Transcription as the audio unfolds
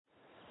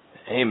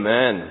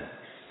Amen.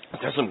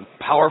 There's some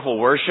powerful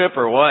worship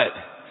or what?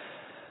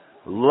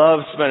 Love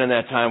spending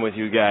that time with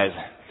you guys.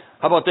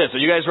 How about this? Are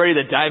you guys ready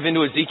to dive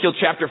into Ezekiel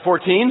chapter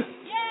 14?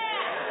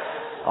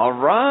 Yeah! All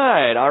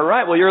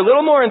right. Well, you're a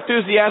little more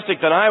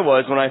enthusiastic than I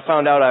was when I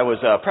found out I was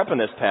prepping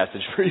this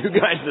passage for you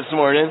guys this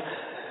morning.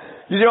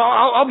 You know,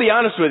 I'll be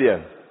honest with you.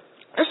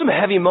 There's some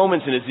heavy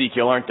moments in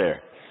Ezekiel, aren't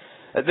there?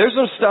 There's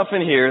some stuff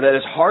in here that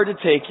is hard to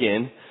take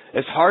in,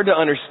 it's hard to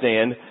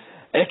understand,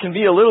 and it can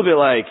be a little bit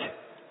like,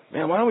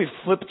 man, why don't we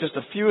flip just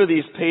a few of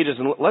these pages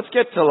and let's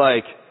get to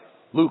like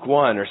Luke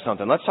 1 or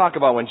something. Let's talk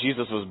about when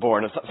Jesus was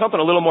born. It's something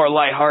a little more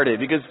lighthearted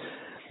because,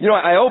 you know,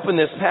 I opened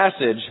this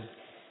passage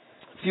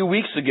a few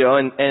weeks ago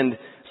and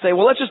say,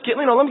 well, let's just get,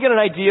 let me get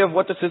an idea of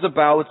what this is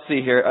about. Let's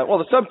see here. Well,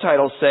 the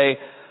subtitles say,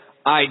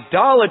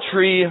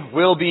 idolatry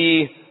will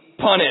be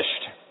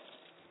punished.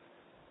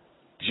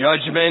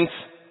 Judgment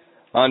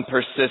on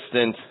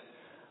persistent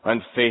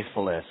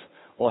unfaithfulness.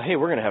 Well, hey,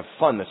 we're going to have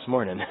fun this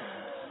morning.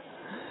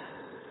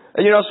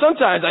 And, you know,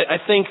 sometimes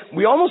I think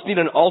we almost need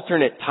an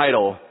alternate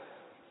title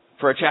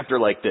for a chapter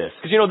like this.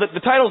 Because, you know,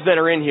 the titles that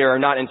are in here are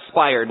not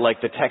inspired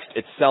like the text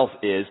itself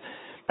is.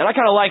 And I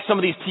kind of like some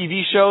of these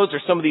TV shows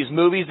or some of these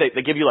movies that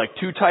give you like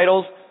two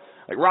titles.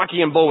 Like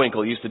Rocky and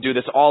Bullwinkle used to do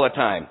this all the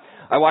time.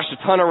 I watched a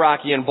ton of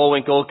Rocky and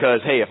Bullwinkle because,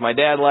 hey, if my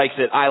dad likes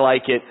it, I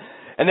like it.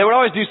 And they would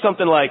always do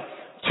something like,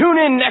 tune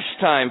in next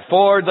time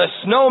for The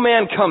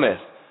Snowman Cometh.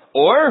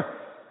 Or,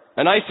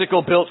 An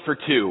Icicle Built for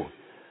Two.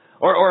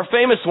 Or a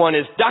famous one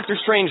is Dr.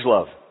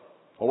 Strangelove.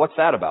 Well, what's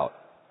that about?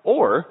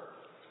 Or,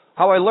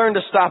 How I Learned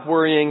to Stop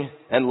Worrying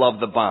and Love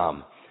the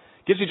Bomb.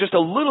 Gives you just a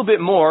little bit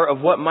more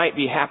of what might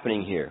be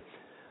happening here.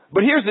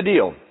 But here's the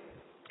deal.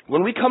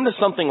 When we come to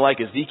something like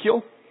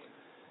Ezekiel,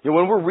 you know,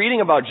 when we're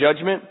reading about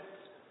judgment,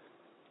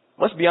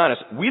 let's be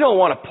honest, we don't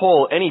want to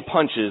pull any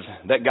punches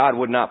that God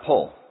would not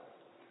pull.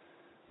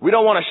 We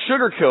don't want to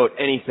sugarcoat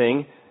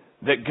anything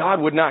that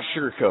God would not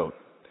sugarcoat.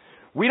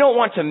 We don't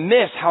want to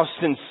miss how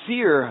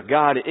sincere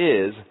God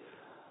is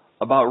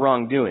about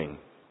wrongdoing.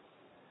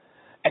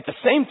 At the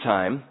same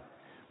time,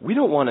 we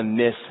don't want to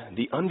miss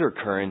the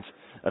undercurrent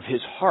of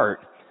His heart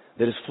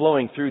that is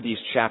flowing through these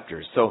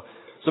chapters. So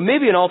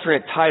maybe an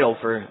alternate title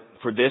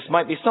for this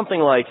might be something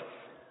like,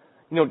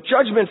 you know,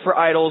 Judgment for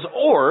Idols,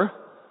 or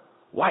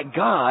Why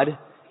God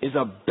is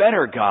a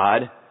Better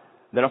God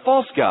Than a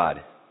False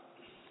God.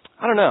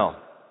 I don't know.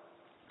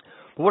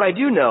 But what I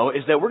do know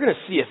is that we're going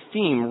to see a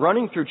theme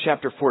running through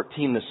chapter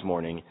 14 this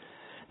morning,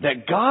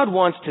 that God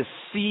wants to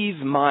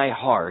seize my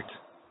heart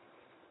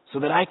so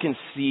that I can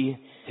see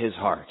His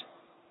heart.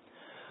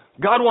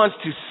 God wants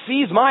to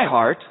seize my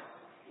heart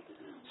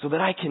so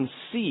that I can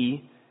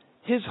see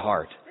His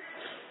heart.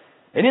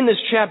 And in this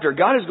chapter,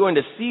 God is going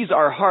to seize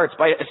our hearts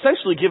by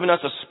essentially giving us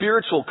a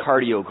spiritual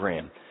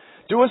cardiogram,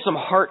 doing some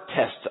heart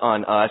tests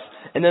on us,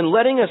 and then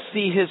letting us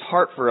see His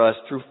heart for us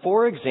through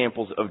 4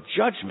 examples of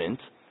judgment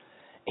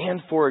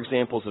and 4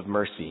 examples of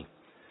mercy.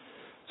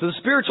 So the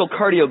spiritual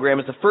cardiogram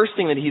is the first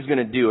thing that He's going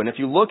to do. And if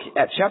you look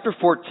at chapter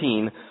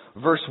 14,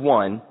 verse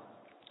 1,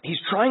 He's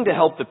trying to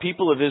help the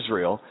people of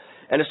Israel,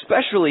 and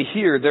especially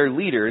here, their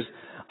leaders,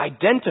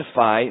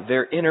 identify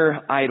their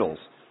inner idols.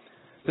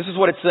 This is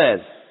what it says.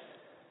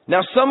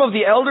 Now some of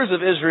the elders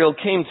of Israel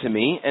came to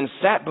me and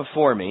sat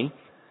before me,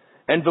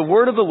 and the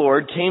word of the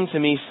Lord came to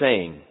me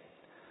saying,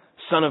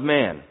 Son of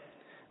man,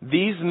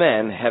 these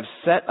men have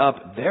set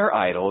up their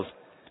idols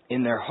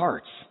in their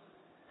hearts,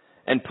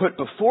 and put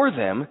before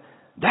them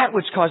that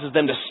which causes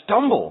them to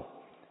stumble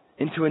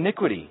into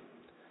iniquity.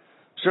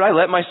 Should I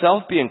let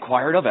myself be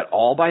inquired of at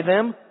all by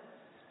them?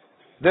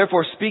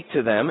 Therefore speak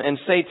to them and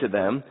say to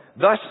them,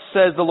 Thus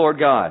says the Lord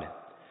God,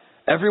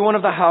 every one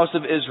of the house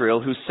of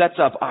Israel who sets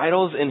up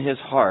idols in his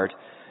heart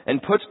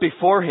and puts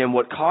before him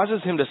what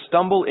causes him to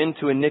stumble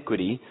into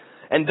iniquity,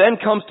 and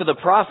then comes to the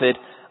prophet,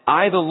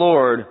 I, the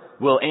Lord,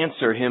 will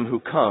answer him who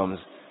comes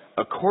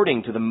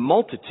according to the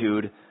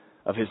multitude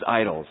of his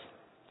idols.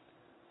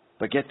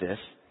 But get this,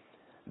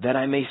 that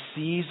I may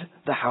seize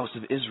the house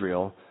of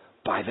Israel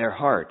by their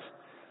heart,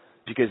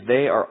 because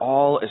they are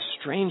all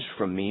estranged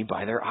from me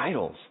by their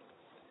idols.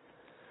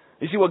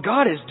 You see, what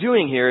God is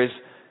doing here is,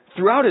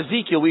 throughout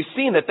Ezekiel, we've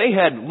seen that they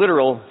had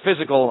literal,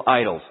 physical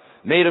idols,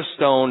 made of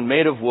stone,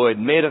 made of wood,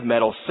 made of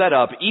metal, set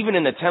up even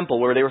in the temple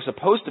where they were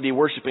supposed to be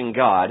worshiping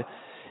God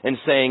and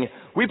saying,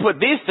 we put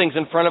these things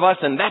in front of us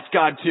and that's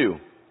God too.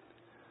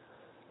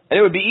 And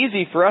it would be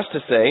easy for us to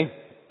say,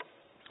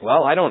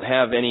 well, I don't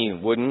have any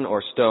wooden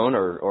or stone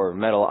or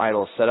metal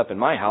idols set up in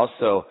my house,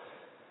 so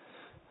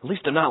at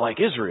least I'm not like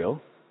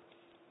Israel.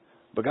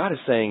 But God is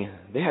saying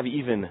they have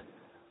even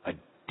a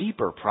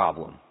deeper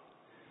problem.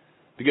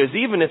 Because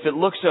even if it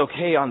looks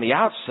okay on the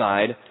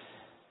outside,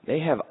 they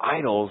have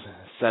idols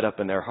set up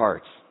in their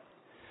hearts.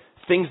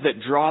 Things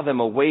that draw them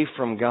away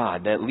from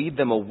God, that lead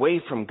them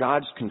away from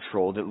God's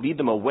control, that lead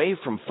them away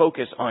from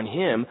focus on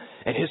Him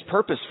and His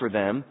purpose for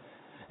them,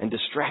 and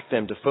distract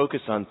them to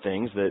focus on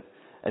things that,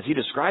 as He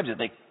describes it,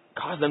 they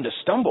cause them to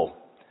stumble,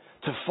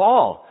 to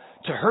fall,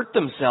 to hurt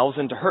themselves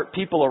and to hurt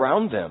people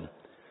around them.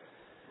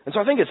 And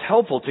so I think it's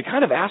helpful to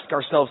kind of ask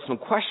ourselves some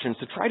questions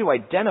to try to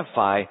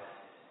identify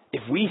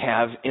if we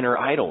have inner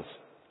idols.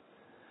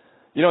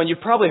 You know, and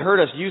you've probably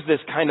heard us use this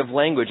kind of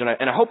language, and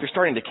I hope you're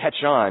starting to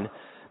catch on,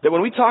 that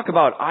when we talk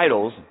about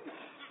idols,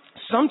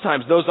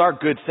 sometimes those are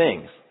good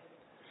things,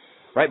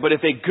 right? But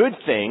if a good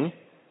thing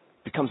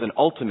becomes an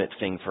ultimate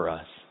thing for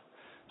us,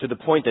 to the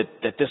point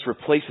that this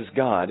replaces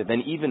God,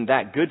 then even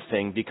that good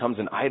thing becomes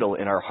an idol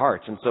in our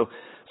hearts. And so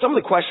some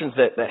of the questions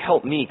that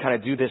help me kind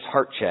of do this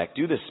heart check,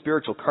 do this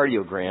spiritual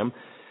cardiogram,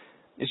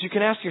 is you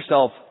can ask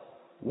yourself,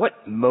 what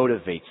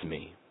motivates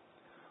me?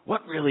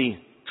 What really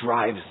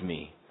drives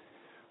me?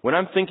 When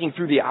I'm thinking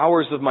through the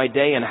hours of my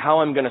day and how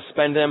I'm going to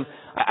spend them,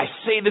 I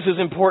say this is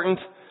important,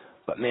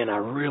 but man, I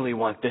really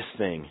want this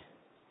thing.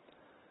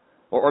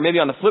 Or maybe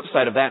on the flip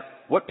side of that,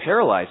 what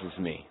paralyzes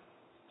me?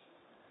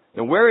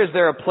 And where is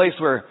there a place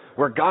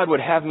where God would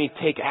have me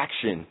take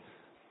action?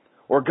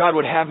 Or God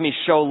would have me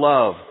show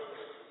love,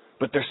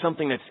 but there's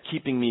something that's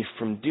keeping me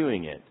from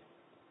doing it?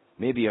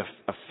 Maybe a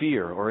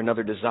fear or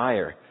another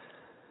desire.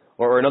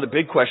 Or another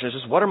big question is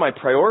just, what are my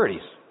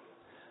priorities?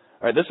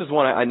 All right, this is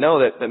one I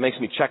know that makes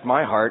me check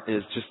my heart,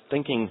 is just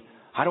thinking,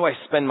 how do I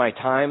spend my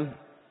time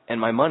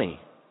and my money?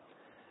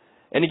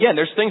 And again,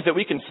 there's things that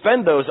we can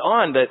spend those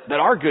on that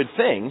are good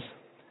things,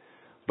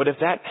 but if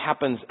that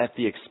happens at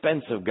the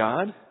expense of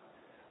God,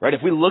 right?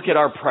 If we look at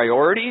our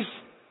priorities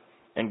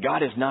and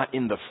God is not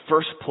in the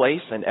first place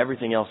and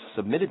everything else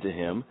submitted to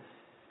Him,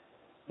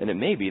 then it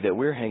may be that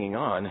we're hanging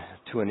on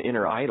to an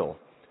inner idol.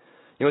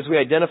 You know, as we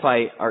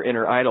identify our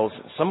inner idols,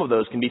 some of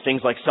those can be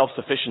things like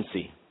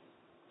self-sufficiency.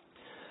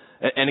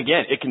 And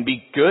again, it can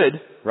be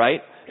good,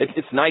 right?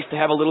 It's nice to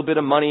have a little bit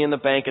of money in the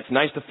bank. It's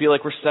nice to feel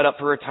like we're set up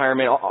for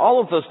retirement.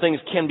 All of those things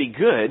can be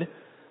good,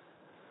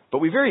 but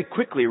we very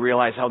quickly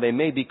realize how they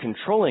may be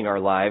controlling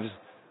our lives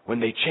when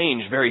they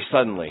change very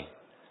suddenly,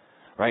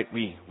 right?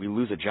 We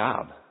lose a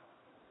job,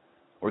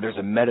 or there's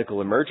a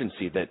medical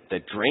emergency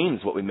that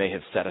drains what we may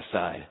have set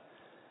aside.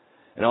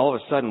 And all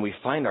of a sudden we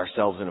find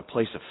ourselves in a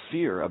place of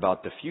fear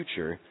about the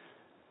future,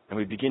 and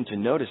we begin to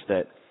notice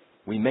that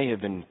we may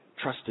have been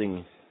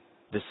trusting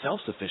the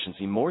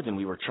self-sufficiency more than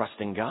we were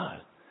trusting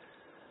God.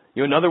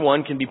 You know, another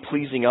one can be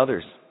pleasing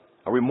others.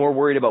 Are we more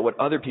worried about what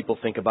other people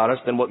think about us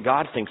than what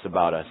God thinks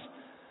about us?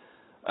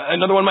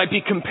 Another one might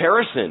be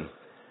comparison.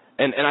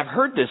 And I've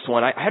heard this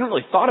one. I hadn't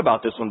really thought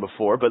about this one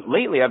before, but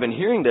lately I've been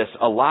hearing this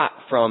a lot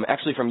from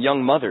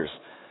young mothers,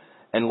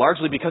 and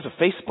largely because of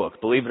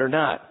Facebook, believe it or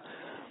not.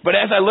 But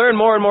as I learn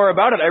more and more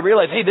about it, I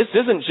realize, hey, this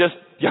isn't just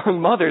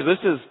young mothers.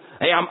 This is,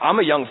 hey, I'm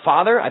a young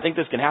father. I think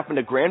this can happen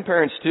to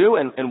grandparents too.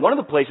 And one of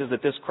the places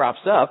that this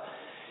crops up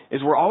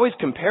is we're always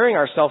comparing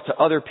ourselves to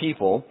other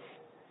people.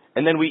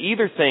 And then we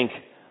either think,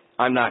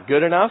 I'm not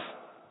good enough.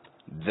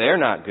 They're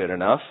not good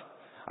enough.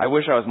 I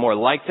wish I was more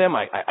like them.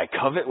 I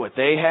covet what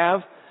they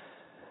have.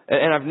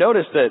 And I've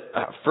noticed that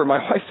for my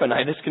wife and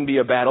I, this can be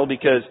a battle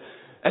because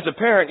as a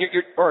parent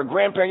or a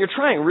grandparent, you're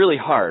trying really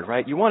hard,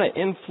 right? You want to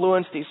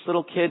influence these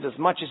little kids as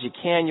much as you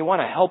can. You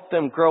want to help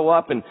them grow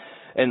up and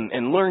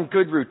learn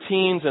good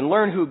routines and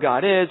learn who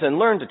God is and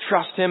learn to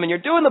trust Him. And you're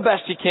doing the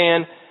best you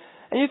can.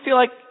 And you feel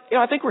like,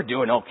 I think we're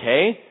doing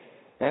okay.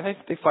 And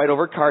they fight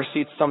over car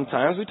seats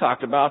sometimes. We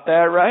talked about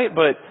that, right?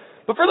 But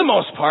for the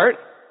most part,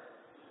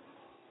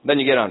 then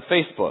you get on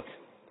Facebook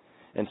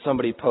and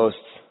somebody posts,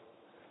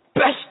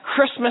 best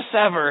Christmas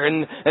ever,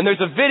 and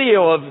there's a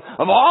video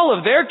of all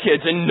of their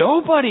kids, and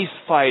nobody's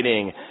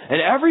fighting,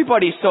 and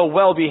everybody's so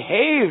well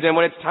behaved, and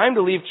when it's time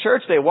to leave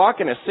church, they walk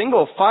in a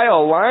single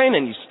file line,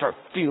 and you start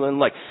feeling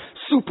like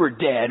super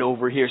dad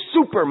over here,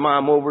 super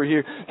mom over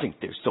here, think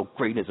they're so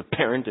great as a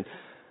parent, and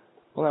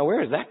well, now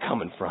where is that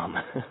coming from?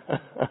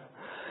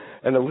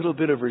 And a little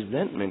bit of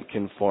resentment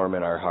can form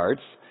in our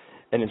hearts,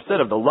 and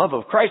instead of the love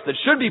of Christ that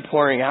should be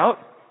pouring out,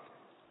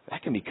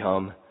 that can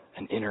become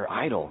an inner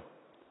idol.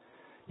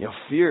 You know,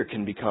 fear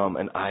can become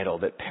an idol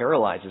that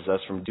paralyzes us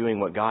from doing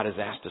what God has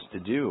asked us to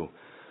do.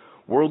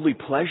 Worldly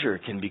pleasure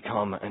can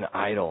become an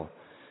idol.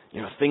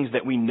 You know, things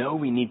that we know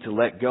we need to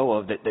let go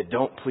of that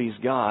don't please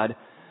God,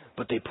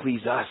 but they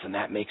please us, and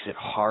that makes it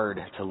hard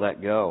to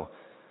let go.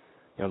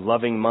 You know,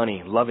 loving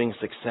money, loving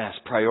success,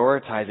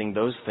 prioritizing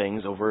those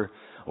things over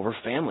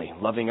family,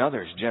 loving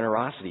others,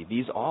 generosity.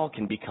 These all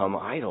can become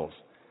idols.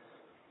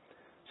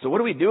 So what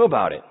do we do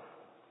about it?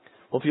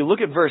 Well, if you look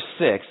at verse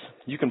 6,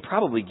 you can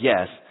probably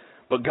guess,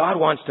 but God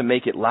wants to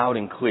make it loud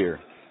and clear.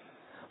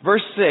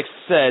 Verse 6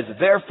 says,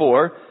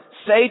 therefore,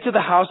 say to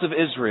the house of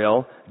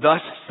Israel, thus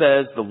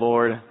says the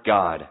Lord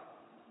God,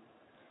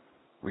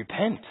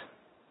 repent.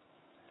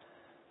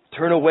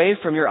 Turn away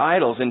from your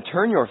idols and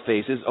turn your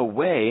faces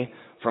away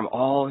from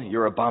all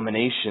your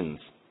abominations.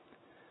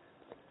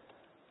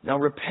 Now,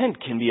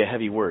 repent can be a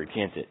heavy word,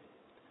 can't it?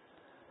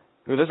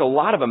 There's a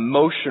lot of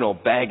emotional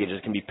baggage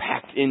that can be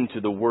packed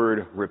into the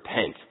word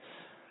repent.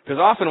 Because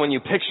often when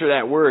you picture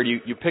that word,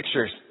 you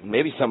picture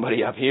maybe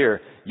somebody up here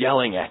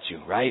yelling at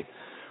you, right?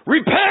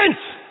 Repent,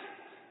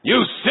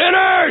 you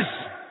sinners!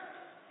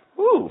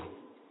 Woo!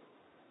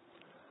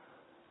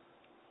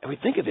 And we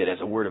think of it as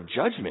a word of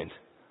judgment,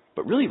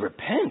 but really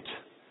repent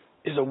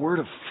is a word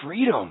of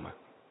freedom.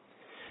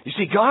 You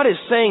see, God is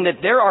saying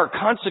that there are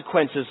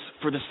consequences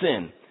for the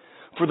sin,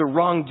 for the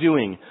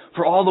wrongdoing,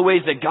 for all the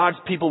ways that God's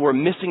people were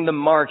missing the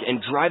mark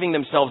and driving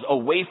themselves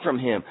away from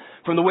Him,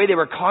 from the way they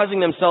were causing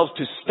themselves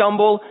to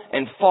stumble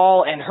and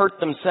fall and hurt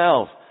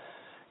themselves.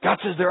 God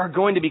says there are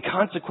going to be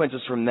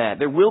consequences from that.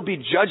 There will be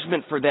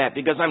judgment for that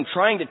because I'm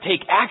trying to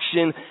take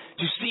action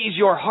to seize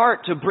your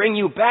heart, to bring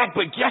you back.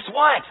 But guess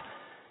what?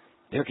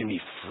 There can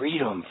be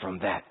freedom from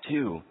that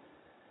too,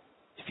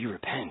 if you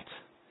repent.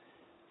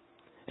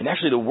 And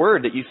actually the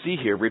word that you see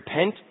here,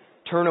 repent,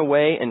 turn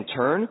away, and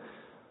turn,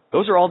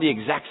 those are all the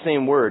exact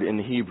same word in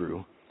the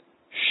Hebrew.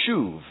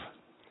 Shuv.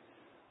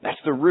 That's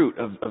the root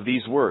of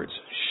these words.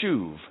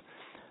 Shuv.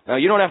 Now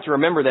you don't have to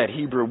remember that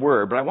Hebrew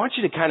word, but I want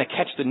you to kind of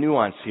catch the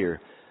nuance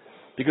here.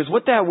 Because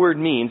what that word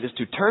means is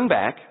to turn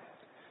back,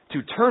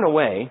 to turn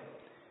away,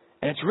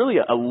 and it's really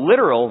a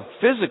literal,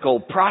 physical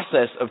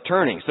process of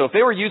turning. So if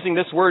they were using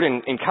this word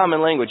in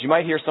common language, you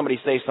might hear somebody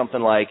say something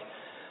like,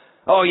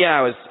 oh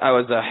yeah, I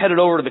was headed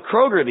over to the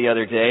Kroger the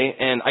other day,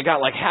 and I got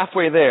like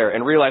halfway there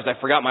and realized I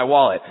forgot my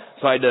wallet.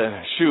 So I had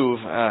to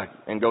shuv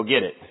and go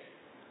get it.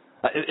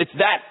 It's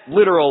that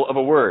literal of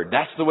a word.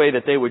 That's the way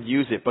that they would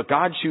use it. But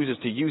God chooses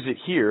to use it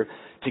here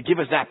to give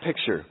us that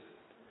picture.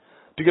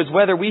 Because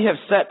whether we have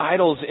set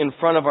idols in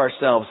front of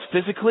ourselves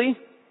physically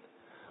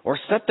or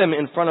set them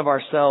in front of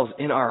ourselves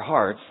in our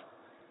hearts,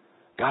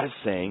 God is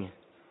saying,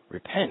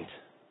 repent.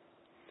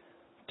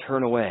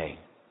 Turn away.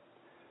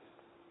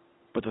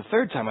 But the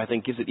third time, I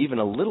think, gives it even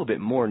a little bit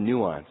more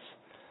nuance.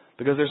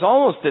 Because there's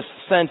almost this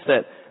sense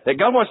that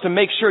God wants to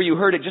make sure you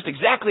heard it just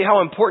exactly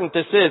how important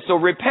this is. So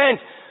repent,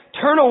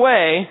 turn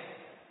away.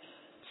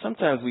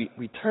 Sometimes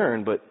we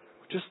turn, but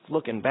just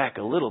looking back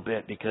a little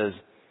bit because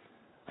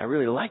I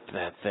really liked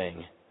that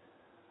thing.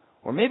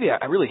 Or maybe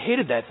I really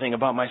hated that thing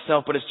about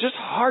myself, but it's just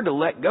hard to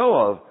let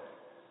go of.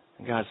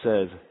 And God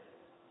says,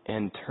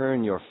 and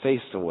turn your face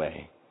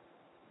away.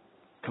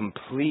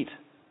 Complete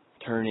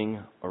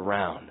turning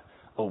around.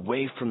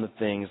 Away from the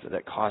things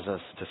that cause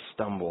us to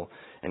stumble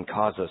and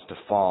cause us to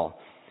fall.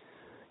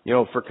 You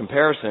know, for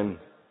comparison,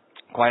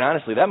 quite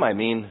honestly, that might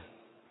mean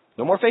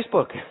no more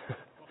Facebook.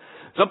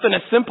 Something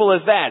as simple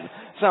as that.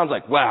 Sounds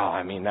like, wow,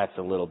 I mean, that's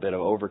a little bit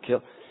of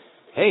overkill.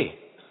 Hey,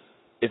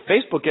 if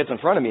Facebook gets in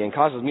front of me and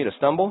causes me to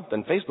stumble,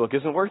 then Facebook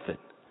isn't worth it.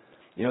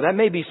 You know, that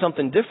may be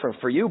something different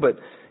for you, but,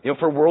 you know,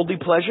 for worldly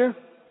pleasure,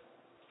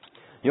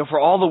 you know, for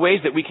all the ways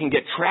that we can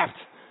get trapped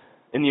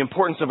in the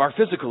importance of our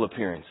physical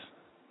appearance.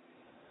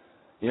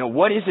 You know,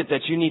 what is it that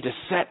you need to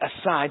set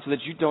aside so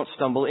that you don't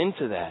stumble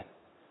into that?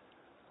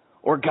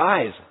 Or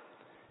guys,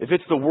 if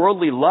it's the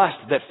worldly lust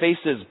that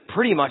faces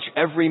pretty much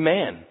every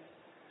man,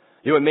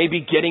 you know, it may be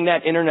getting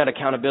that internet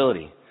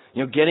accountability,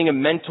 you know, getting a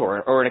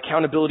mentor or an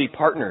accountability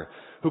partner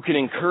who can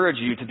encourage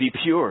you to be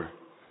pure.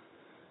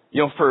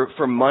 You know,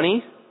 for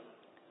money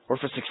or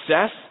for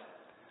success.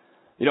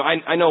 You know,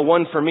 I know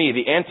one for me,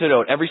 the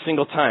antidote every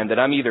single time that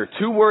I'm either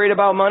too worried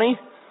about money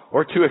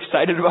or too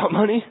excited about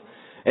money.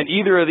 And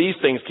either of these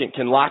things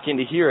can lock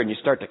into here and you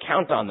start to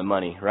count on the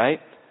money, right?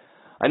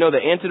 I know the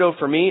antidote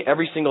for me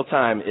every single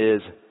time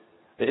is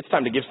it's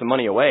time to give some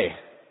money away.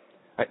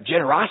 Right?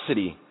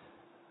 Generosity,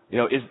 you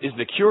know, is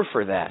the cure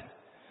for that.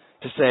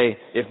 To say,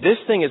 if this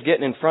thing is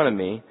getting in front of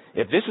me,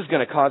 if this is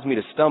going to cause me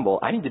to stumble,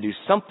 I need to do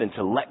something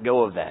to let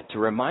go of that, to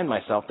remind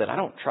myself that I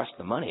don't trust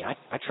the money.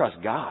 I trust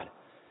God.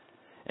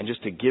 And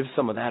just to give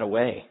some of that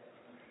away.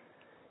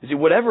 You see,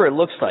 whatever it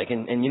looks like,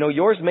 and you know,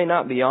 yours may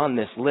not be on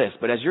this list,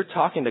 but as you're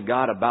talking to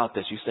God about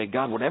this, you say,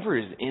 God, whatever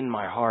is in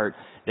my heart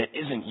that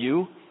isn't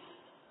you,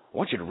 I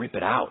want you to rip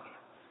it out.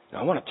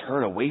 I want to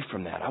turn away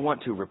from that. I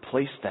want to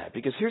replace that.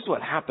 Because here's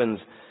what happens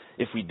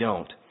if we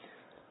don't.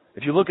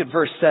 If you look at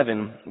verse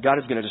 7, God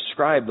is going to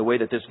describe the way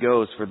that this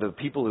goes for the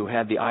people who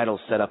had the idols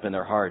set up in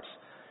their hearts.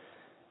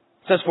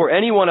 It says, for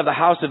anyone of the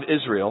house of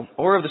Israel,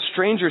 or of the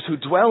strangers who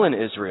dwell in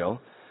Israel,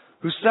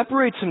 who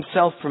separates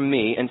himself from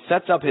me and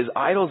sets up his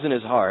idols in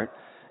his heart,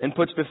 and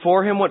puts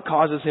before him what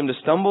causes him to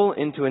stumble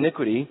into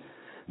iniquity,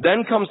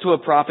 then comes to a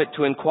prophet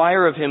to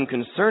inquire of him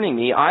concerning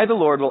me, I, the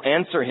Lord, will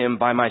answer him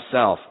by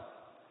myself.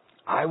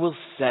 I will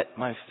set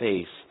my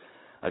face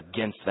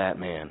against that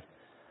man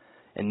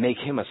and make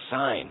him a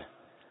sign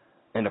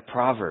and a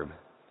proverb.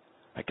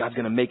 Like God's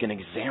going to make an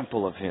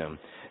example of him.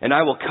 And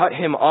I will cut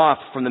him off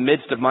from the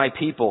midst of my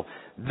people.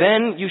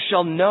 Then you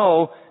shall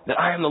know that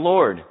I am the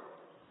Lord.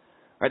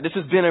 Right, this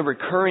has been a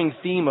recurring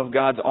theme of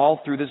God's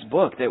all through this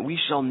book, that we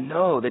shall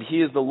know that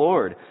He is the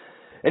Lord.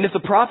 And if the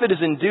prophet is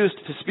induced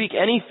to speak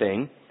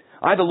anything,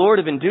 I, the Lord,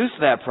 have induced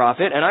that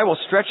prophet, and I will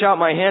stretch out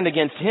my hand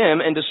against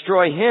him and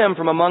destroy him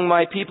from among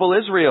my people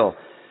Israel.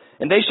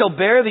 And they shall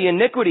bear the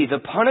iniquity. The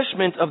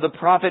punishment of the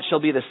prophet shall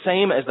be the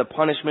same as the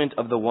punishment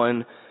of the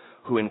one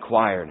who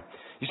inquired.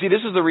 You see,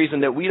 this is the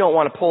reason that we don't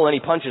want to pull any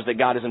punches that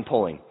God isn't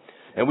pulling.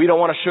 And we don't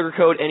want to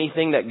sugarcoat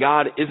anything that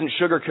God isn't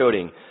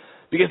sugarcoating.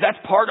 Because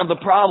that's part of the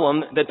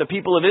problem that the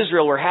people of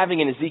Israel were having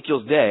in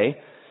Ezekiel's day,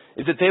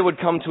 is that they would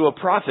come to a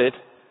prophet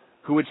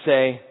who would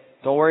say,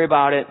 don't worry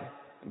about it.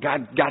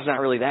 God's not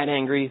really that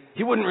angry.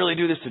 He wouldn't really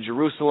do this to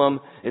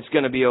Jerusalem. It's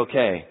going to be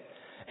okay.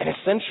 And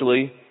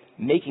essentially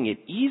making it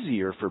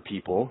easier for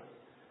people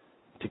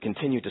to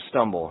continue to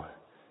stumble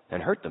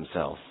and hurt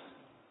themselves.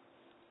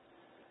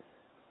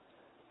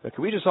 But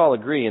can we just all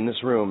agree in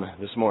this room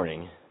this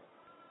morning,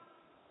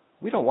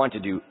 we don't want to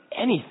do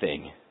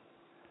anything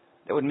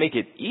that would make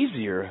it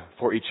easier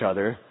for each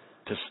other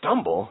to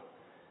stumble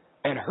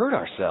and hurt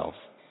ourselves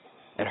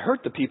and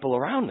hurt the people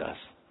around us.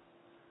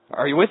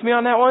 Are you with me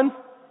on that one?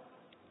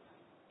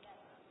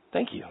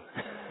 Thank you.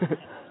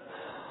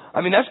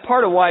 I mean, that's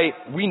part of why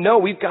we know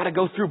we've got to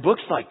go through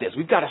books like this.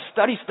 We've got to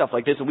study stuff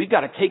like this, and we've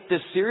got to take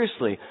this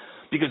seriously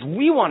because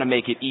we want to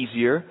make it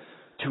easier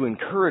to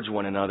encourage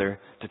one another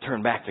to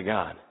turn back to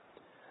God.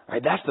 All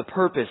right, that's the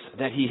purpose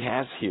that he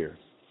has here.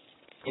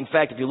 In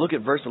fact, if you look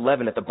at verse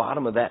 11 at the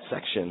bottom of that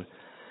section,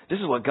 this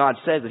is what God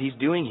says that he's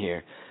doing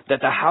here. That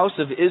the house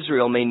of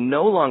Israel may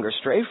no longer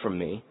stray from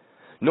me,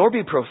 nor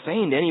be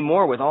profaned any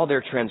more with all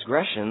their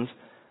transgressions,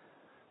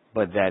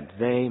 but that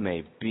they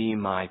may be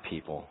my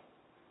people,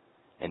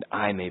 and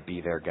I may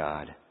be their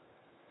God,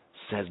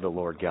 says the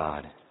Lord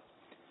God.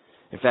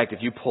 In fact, if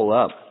you pull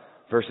up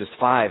verses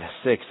 5,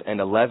 6, and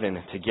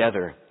 11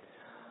 together,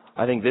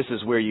 I think this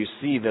is where you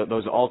see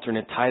those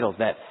alternate titles,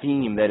 that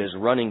theme that is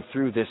running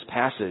through this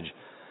passage,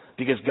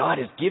 because God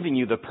is giving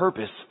you the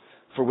purpose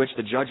for which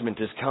the judgment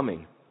is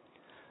coming.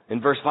 In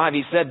verse 5,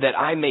 he said that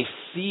I may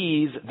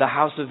seize the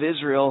house of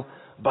Israel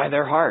by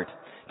their heart,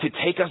 to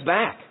take us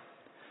back,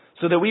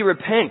 so that we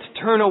repent,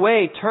 turn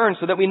away,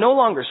 so that we no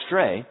longer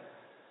stray,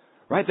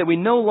 right? That we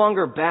no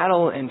longer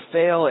battle and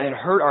fail and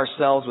hurt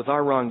ourselves with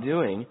our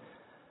wrongdoing,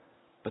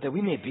 but that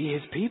we may be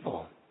his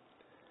people,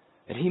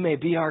 that he may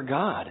be our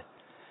God.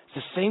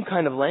 It's the same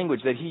kind of language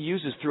that he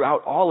uses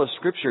throughout all of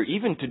Scripture,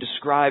 even to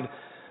describe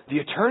the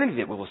eternity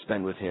that we will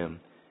spend with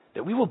him,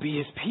 that we will be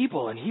his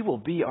people and he will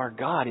be our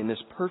God in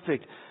this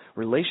perfect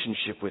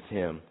relationship with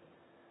him.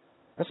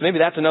 Maybe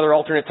that's another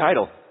alternate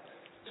title.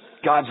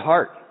 God's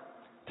heart,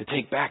 to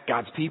take back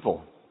God's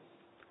people.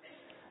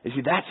 You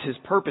see, that's his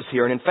purpose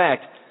here. And in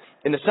fact,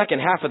 in the second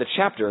half of the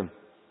chapter,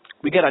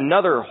 we get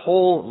another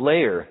whole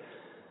layer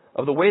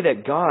of the way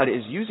that God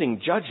is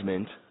using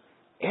judgment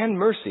and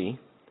mercy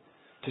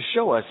to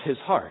show us his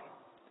heart.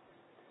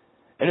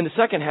 And in the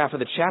second half of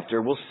the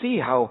chapter, we'll see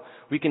how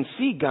we can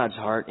see God's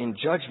heart in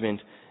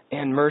judgment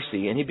and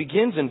mercy. And he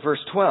begins in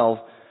verse 12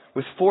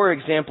 with 4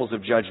 examples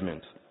of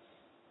judgment.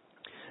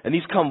 And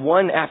these come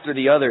one after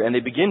the other, and they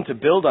begin to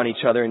build on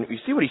each other. And you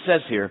see what he says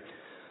here.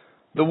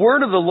 The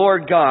word of the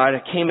Lord God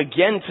came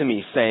again to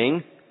me,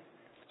 saying,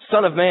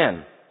 Son of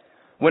man,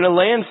 when a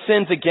land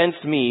sins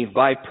against me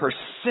by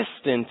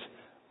persistent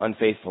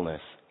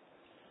unfaithfulness.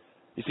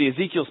 You see,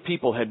 Ezekiel's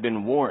people had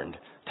been warned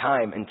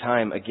time and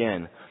time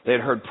again. They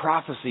had heard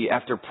prophecy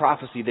after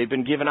prophecy. They'd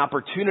been given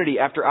opportunity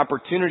after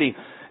opportunity,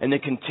 and they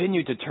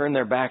continued to turn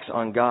their backs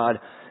on God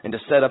and to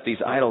set up these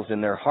idols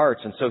in their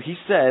hearts. And so he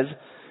says,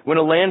 when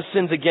a land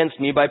sins against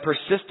me by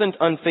persistent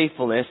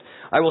unfaithfulness,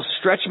 I will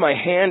stretch my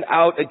hand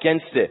out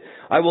against it.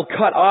 I will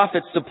cut off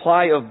its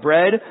supply of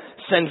bread,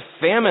 send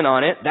famine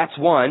on it, that's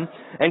one,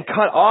 and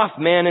cut off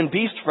man and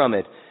beast from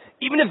it.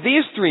 Even if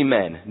these 3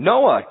 men,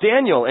 Noah,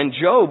 Daniel, and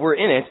Job, were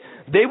in it,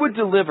 they would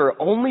deliver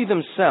only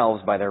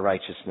themselves by their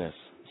righteousness,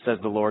 says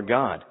the Lord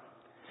God.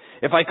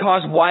 If I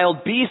cause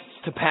wild beasts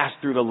to pass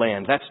through the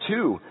land, that's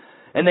 2,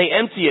 and they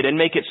empty it and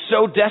make it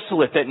so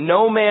desolate that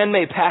no man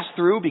may pass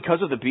through because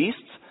of the beasts,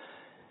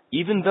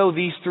 even though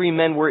these 3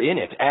 men were in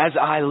it, as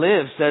I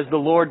live, says the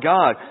Lord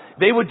God,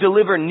 they would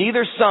deliver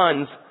neither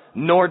sons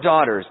nor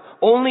daughters.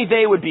 Only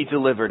they would be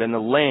delivered, and the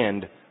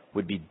land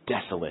would be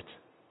desolate.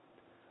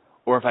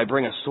 Or if I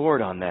bring a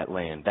sword on that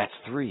land, that's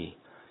 3,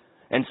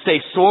 and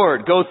say,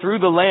 sword, go through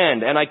the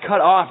land, and I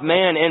cut off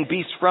man and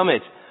beast from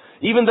it.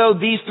 Even though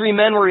these 3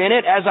 men were in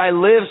it, as I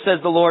live, says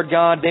the Lord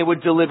God, they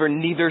would deliver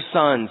neither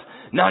sons,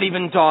 not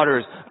even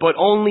daughters, but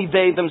only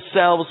they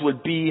themselves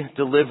would be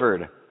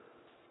delivered.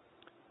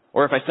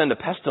 Or if I send a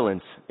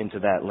pestilence into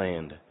that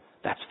land,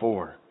 that's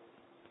 4,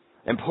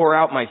 and pour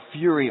out my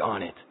fury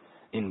on it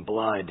in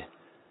blood,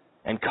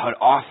 and cut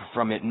off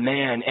from it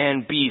man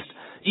and beast.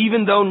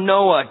 Even though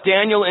Noah,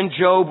 Daniel, and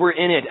Job were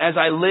in it, as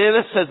I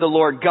live, says the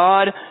Lord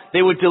God,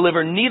 they would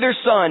deliver neither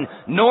son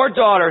nor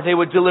daughter. They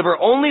would deliver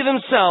only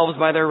themselves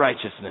by their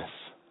righteousness.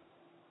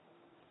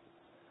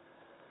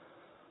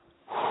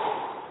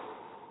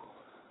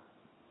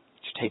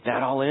 Did you take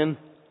that all in?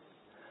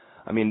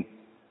 I mean,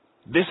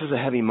 this is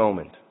a heavy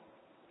moment.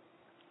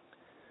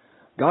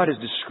 God has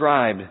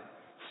described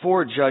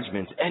 4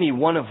 judgments, any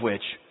one of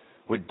which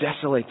would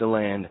desolate the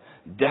land,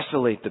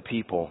 desolate the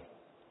people.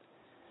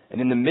 And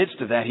in the midst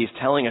of that, he's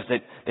telling us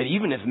that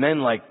even if men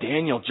like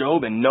Daniel,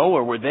 Job, and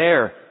Noah were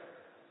there,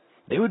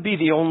 they would be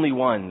the only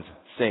ones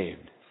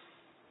saved.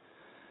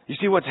 You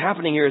see, what's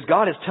happening here is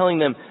God is telling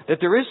them that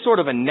there is sort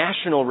of a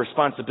national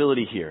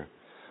responsibility here,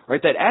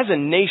 right? That as a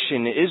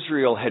nation,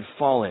 Israel had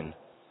fallen.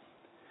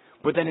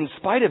 But that in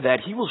spite of that,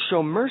 he will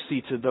show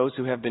mercy to those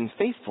who have been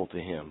faithful to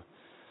him.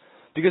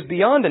 Because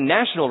beyond a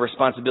national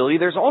responsibility,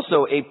 there's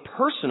also a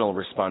personal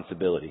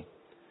responsibility.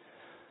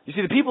 You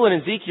see, the people in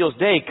Ezekiel's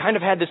day kind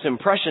of had this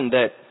impression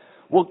that,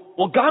 well,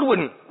 God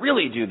wouldn't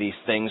really do these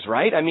things,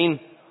 right? I mean,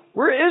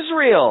 we're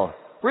Israel.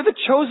 We're the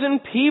chosen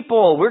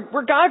people.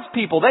 We're God's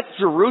people. That's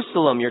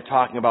Jerusalem you're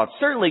talking about.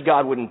 Certainly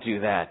God wouldn't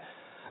do that.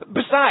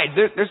 Besides,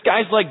 there's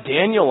guys like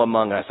Daniel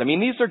among us. I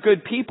mean, these are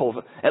good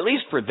people. At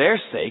least for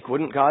their sake,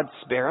 wouldn't God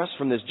spare us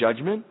from this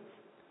judgment?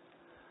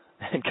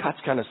 And God's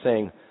kind of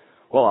saying,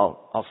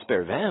 well, I'll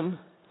spare them.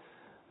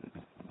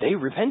 They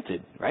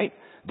repented, right?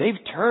 They've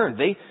turned.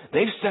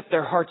 They've set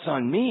their hearts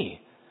on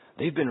me.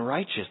 They've been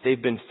righteous.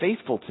 They've been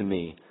faithful to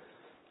me.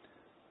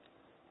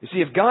 You see,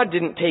 if God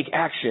didn't take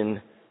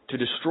action to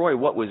destroy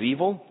what was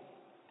evil,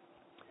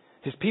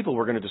 His people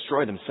were going to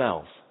destroy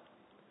themselves.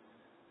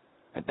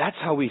 And that's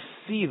how we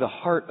see the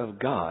heart of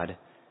God,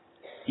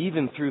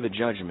 even through the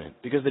judgment.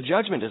 Because the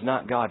judgment is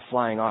not God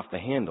flying off the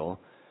handle.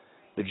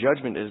 The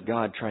judgment is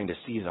God trying to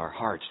seize our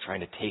hearts,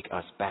 trying to take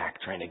us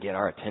back, trying to get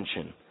our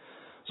attention.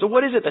 So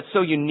what is it that's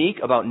so unique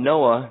about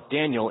Noah,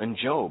 Daniel, and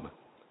Job?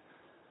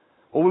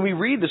 Well, when we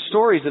read the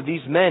stories of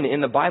these men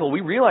in the Bible,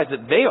 we realize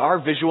that they are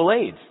visual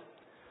aids.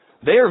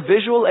 They are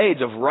visual aids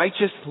of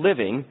righteous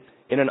living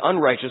in an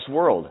unrighteous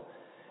world.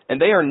 And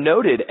they are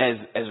noted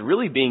as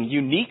really being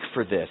unique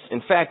for this.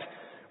 In fact,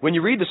 when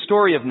you read the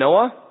story of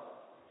Noah,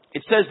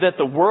 it says that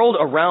the world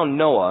around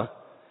Noah,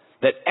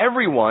 that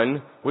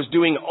everyone was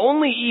doing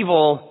only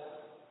evil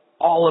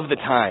all of the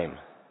time.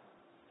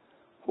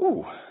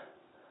 Ooh.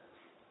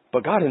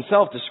 But God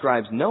Himself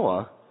describes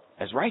Noah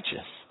as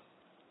righteous.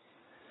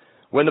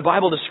 When the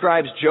Bible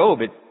describes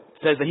Job, it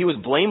says that he was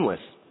blameless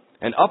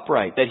and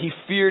upright, that he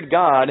feared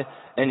God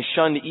and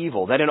shunned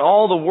evil, that in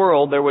all the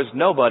world there was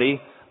nobody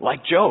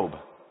like Job.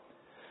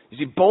 You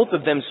see, both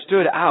of them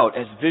stood out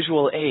as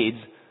visual aids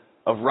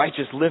of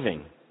righteous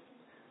living.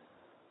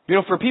 You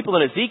know, for people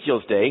in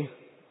Ezekiel's day,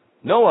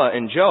 Noah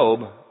and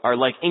Job are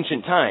like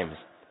ancient times.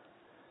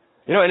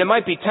 You know, and it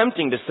might be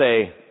tempting to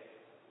say,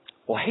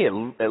 well, hey,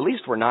 at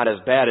least we're not as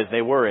bad as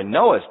they were in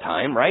Noah's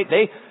time, right?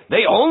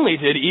 They only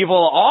did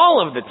evil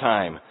all of the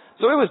time.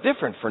 So it was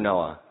different for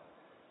Noah.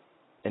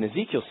 And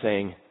Ezekiel's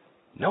saying,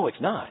 no, it's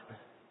not.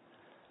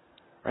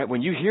 Right?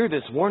 When you hear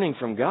this warning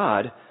from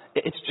God,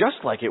 it's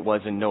just like it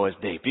was in Noah's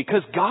day,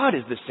 because God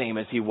is the same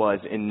as He was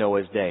in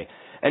Noah's day.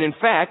 And in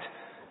fact,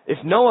 if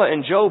Noah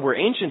and Job were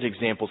ancient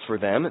examples for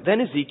them,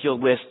 then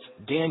Ezekiel lists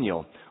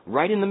Daniel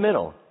right in the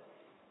middle,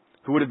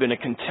 who would have been a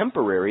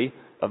contemporary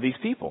of these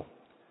people.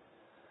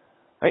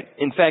 Right?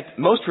 In fact,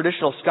 most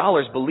traditional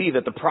scholars believe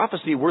that the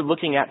prophecy we're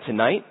looking at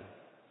tonight,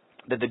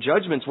 that the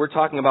judgments we're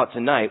talking about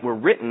tonight, were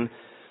written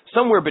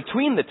somewhere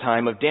between the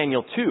time of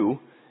Daniel 2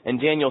 and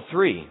Daniel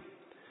 3.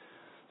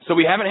 So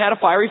we haven't had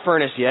a fiery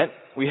furnace yet.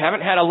 We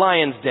haven't had a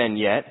lion's den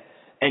yet.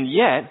 And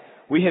yet,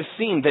 we have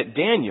seen that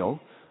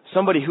Daniel,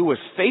 somebody who was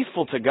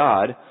faithful to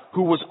God,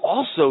 who was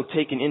also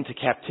taken into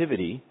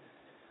captivity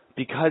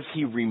because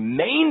he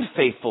remained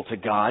faithful to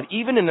God,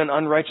 even in an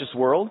unrighteous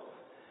world,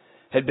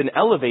 had been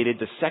elevated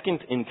to second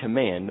in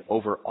command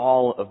over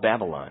all of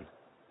Babylon.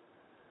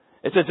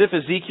 It's as if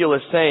Ezekiel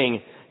is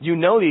saying, you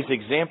know these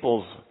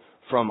examples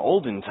from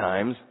olden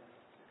times,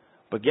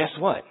 but guess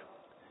what?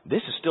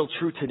 This is still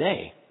true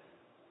today.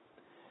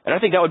 And I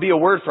think that would be a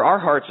word for our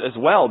hearts as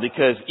well,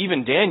 because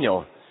even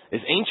Daniel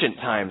is ancient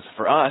times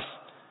for us.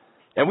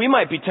 And we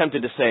might be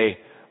tempted to say,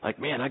 like,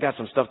 man, I got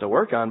some stuff to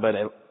work on, but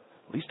at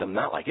least I'm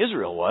not like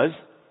Israel was.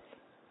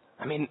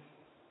 I mean,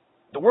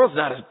 the world's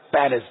not as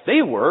bad as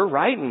they were,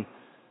 right? And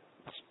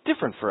it's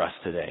different for us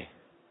today.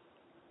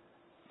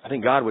 I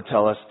think God would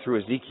tell us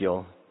through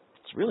Ezekiel,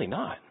 it's really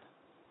not.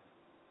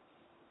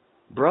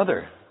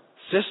 Brother,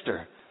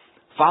 sister,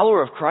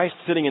 follower of Christ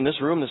sitting in this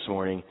room this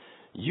morning,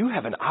 you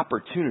have an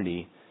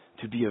opportunity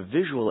to be a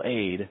visual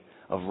aid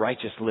of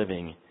righteous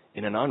living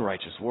in an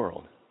unrighteous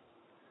world.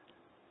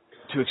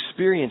 To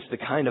experience the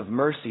kind of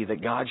mercy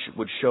that God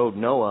would show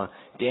Noah,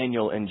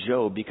 Daniel, and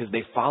Job because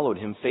they followed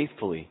Him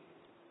faithfully.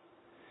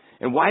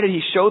 And why did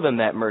He show them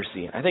that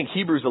mercy? I think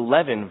Hebrews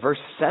 11, verse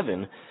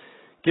 7,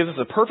 gives us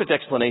a perfect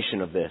explanation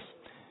of this.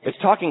 It's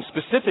talking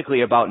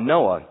specifically about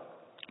Noah,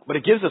 but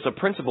it gives us a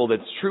principle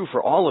that's true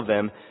for all of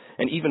them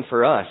and even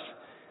for us.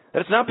 That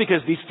it's not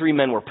because these three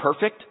men were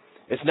perfect.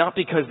 It's not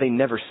because they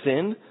never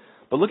sinned.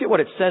 But look at what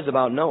it says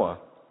about Noah.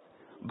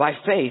 By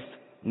faith,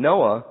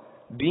 Noah,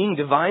 being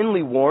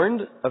divinely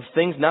warned of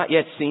things not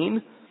yet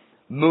seen,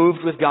 moved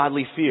with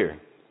godly fear.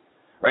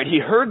 Right? He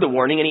heard the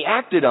warning and he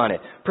acted on it.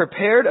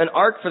 Prepared an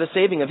ark for the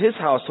saving of his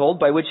household,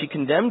 by which he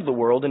condemned the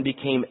world and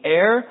became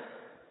heir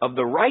of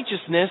the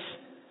righteousness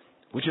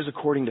which is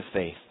according to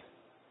faith.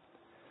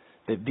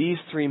 That these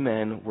three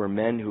men were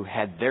men who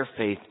had their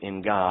faith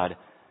in God,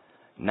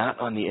 not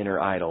on the inner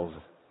idols.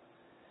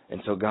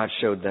 And so God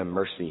showed them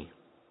mercy.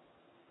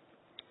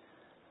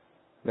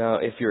 Now,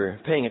 if you're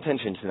paying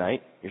attention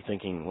tonight, you're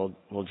thinking,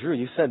 well, Drew,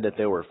 you said that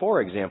there were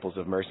 4 examples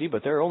of mercy,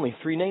 but there are only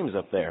 3 names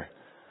up there.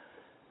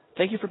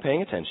 Thank you for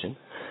paying attention.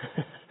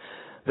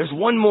 There's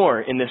one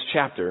more in this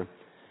chapter,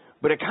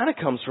 but it kind of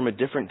comes from a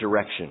different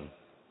direction.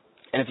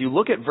 And if you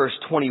look at verse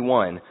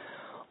 21,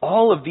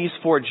 all of these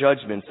 4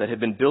 judgments that have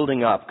been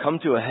building up come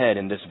to a head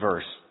in this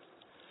verse.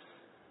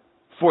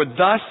 For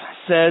thus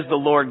says the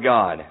Lord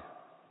God,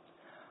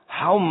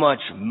 how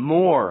much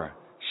more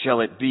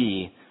shall it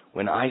be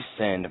when I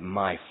send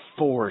my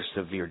 4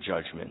 severe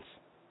judgments,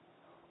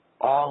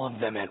 all of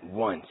them at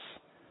once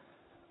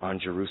on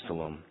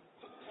Jerusalem.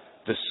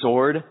 The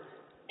sword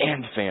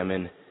and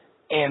famine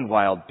and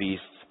wild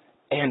beasts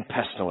and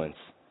pestilence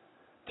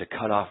to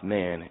cut off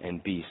man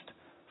and beast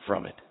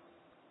from it.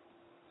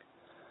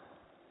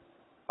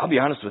 I'll be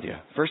honest with you.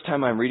 First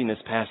time I'm reading this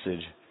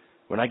passage,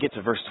 when I get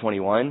to verse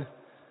 21,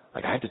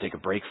 I have to take a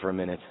break for a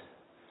minute.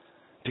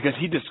 Because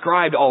he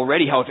described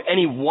already how if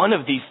any one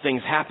of these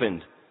things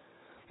happened,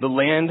 the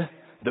land,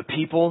 the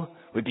people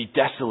would be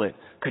desolate,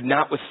 could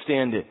not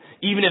withstand it.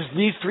 Even if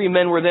these 3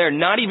 men were there,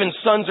 not even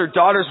sons or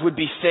daughters would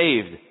be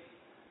saved.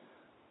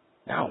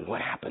 Now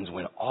what happens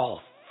when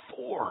all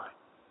 4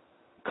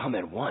 come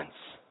at once?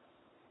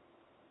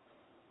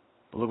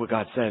 But look what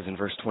God says in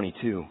verse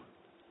 22.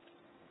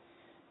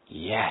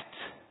 Yet,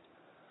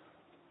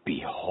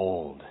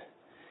 behold,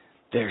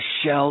 there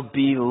shall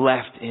be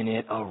left in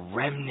it a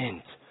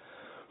remnant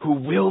who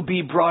will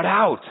be brought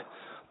out,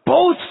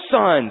 both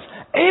sons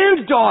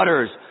and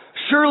daughters.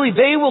 Surely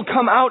they will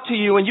come out to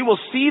you, and you will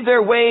see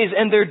their ways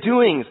and their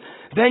doings.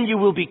 Then you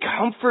will be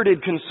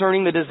comforted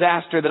concerning the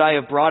disaster that I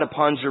have brought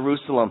upon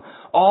Jerusalem,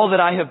 all that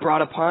I have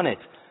brought upon it.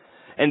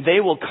 And they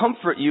will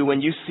comfort you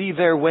when you see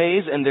their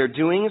ways and their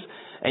doings,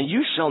 and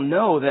you shall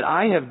know that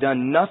I have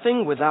done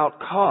nothing without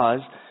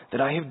cause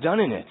that I have done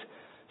in it,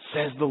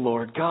 says the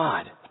Lord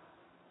God.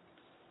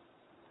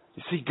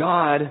 You see,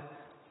 God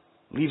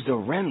leaves a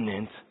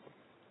remnant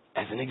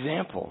as an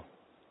example.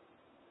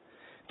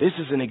 This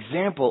is an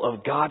example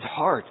of God's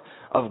heart,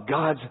 of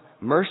God's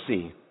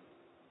mercy.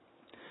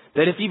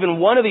 That if even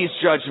one of these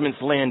judgments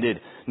landed,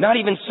 not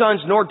even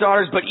sons nor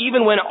daughters, but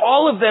even when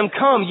all of them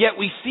come, yet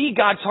we see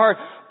God's heart,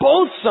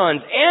 both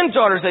sons and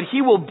daughters, that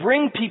He will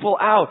bring people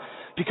out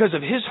because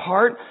of His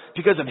heart,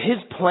 because of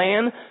His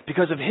plan,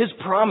 because of His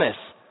promise.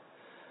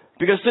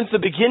 Because since the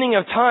beginning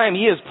of time,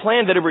 He has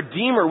planned that a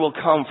Redeemer will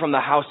come from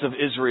the house of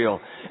Israel.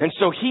 And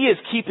so He is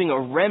keeping a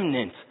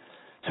remnant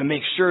to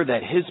make sure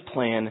that His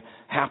plan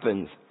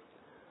happens.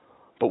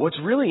 But what's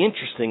really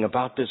interesting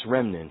about this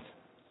remnant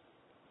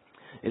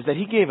is that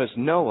He gave us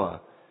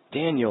Noah,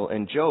 Daniel,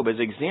 and Job as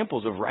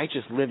examples of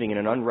righteous living in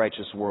an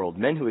unrighteous world.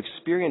 Men who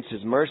experienced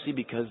His mercy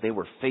because they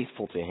were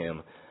faithful to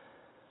Him.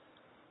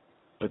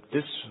 But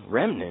this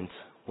remnant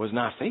was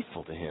not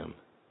faithful to Him.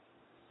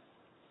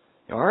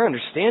 Now, our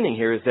understanding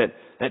here is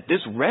that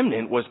this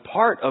remnant was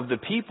part of the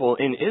people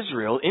in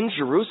Israel, in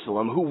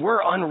Jerusalem, who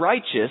were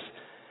unrighteous,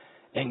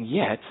 and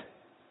yet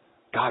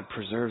God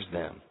preserves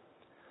them.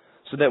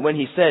 So that when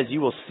He says,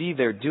 you will see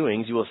their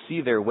doings, you will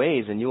see their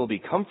ways, and you will be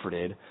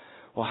comforted.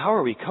 Well, how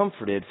are we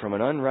comforted from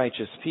an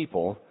unrighteous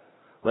people,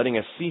 letting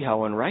us see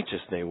how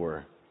unrighteous they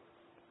were?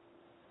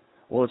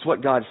 Well, it's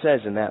what God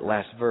says in that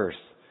last verse.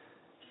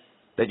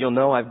 That you'll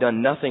know I've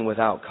done nothing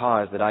without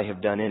cause that I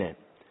have done in it.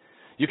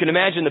 You can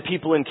imagine the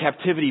people in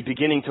captivity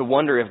beginning to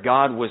wonder if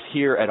God was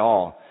here at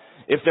all.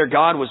 If their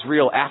God was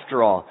real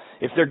after all.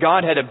 If their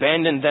God had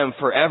abandoned them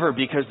forever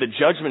because the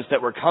judgments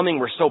that were coming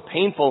were so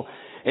painful,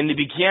 and they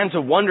began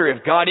to wonder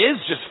if God is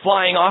just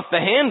flying off the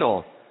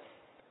handle.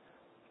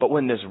 But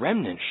when this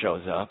remnant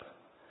shows up,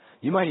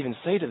 you might even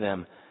say to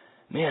them,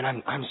 man,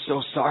 I'm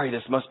so sorry.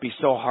 This must be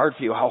so hard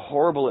for you. How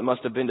horrible it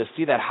must have been to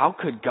see that. How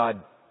could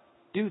God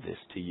do this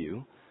to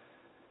you?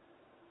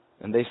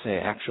 And they say,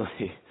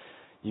 actually,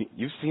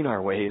 you've seen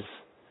our ways.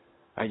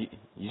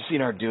 You've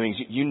seen our doings.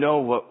 You know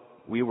what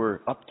we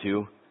were up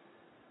to.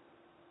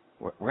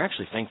 We're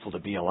actually thankful to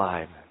be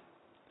alive.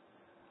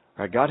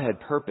 Right, God had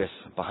purpose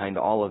behind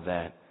all of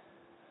that.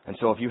 And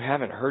so if you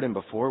haven't heard Him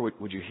before,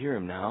 would you hear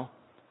Him now?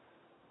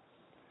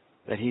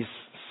 That He's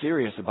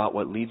serious about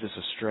what leads us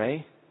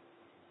astray,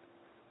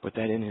 but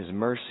that in His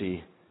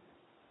mercy,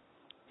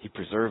 He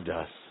preserved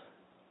us.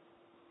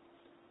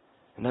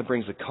 And that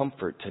brings a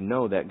comfort to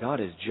know that God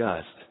is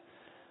just,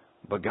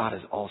 but God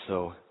is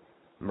also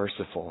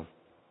merciful.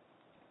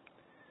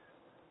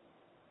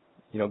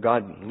 You know,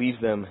 God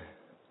leaves them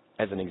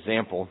as an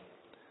example.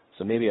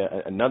 So maybe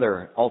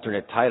another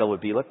alternate title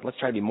would be, let's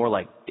try to be more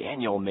like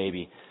Daniel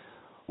maybe.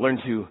 Learn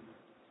to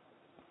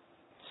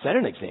set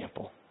an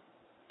example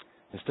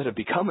instead of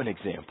become an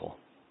example.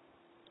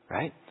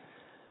 Right?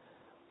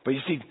 But you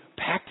see,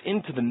 packed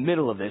into the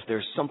middle of this,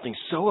 there's something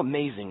so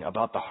amazing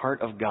about the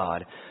heart of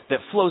God that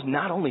flows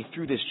not only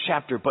through this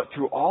chapter, but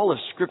through all of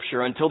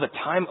Scripture until the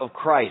time of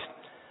Christ.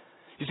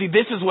 You see,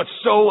 this is what's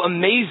so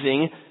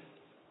amazing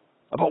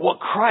about what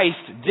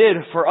Christ did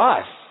for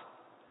us.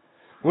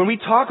 When we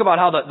talk about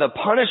how the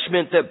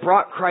punishment that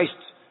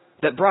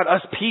brought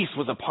us peace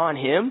was upon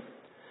Him,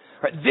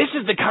 right, this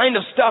is the kind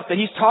of stuff that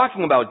He's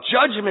talking about.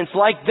 Judgments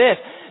like this,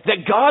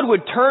 that God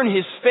would turn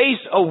His face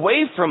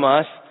away from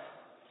us.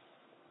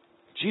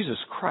 Jesus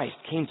Christ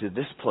came to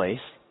this place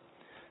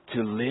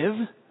to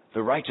live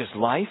the righteous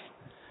life,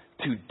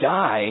 to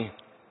die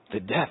the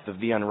death of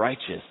the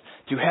unrighteous,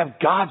 to have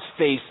God's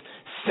face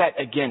set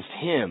against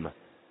Him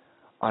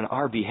on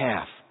our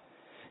behalf.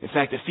 In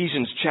fact,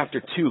 Ephesians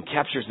chapter 2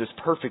 captures this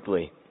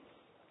perfectly.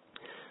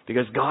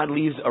 Because God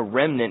leaves a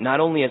remnant not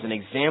only as an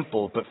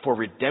example, but for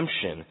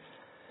redemption.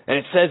 And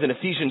it says in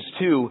Ephesians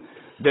 2,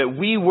 that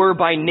we were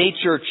by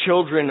nature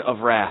children of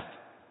wrath.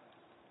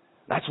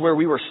 That's where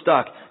we were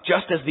stuck,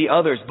 just as the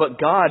others. But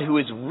God, who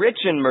is rich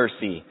in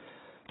mercy,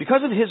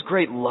 because of His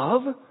great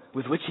love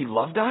with which He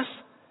loved us,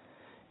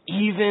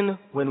 even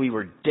when we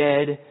were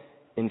dead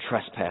in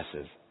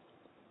trespasses,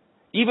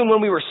 even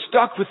when we were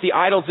stuck with the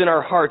idols in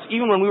our hearts,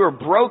 even when we were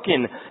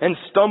broken and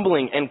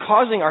stumbling and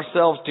causing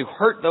ourselves to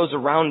hurt those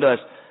around us,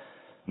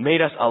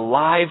 made us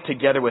alive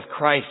together with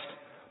Christ.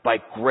 By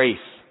grace,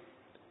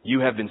 you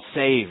have been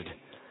saved,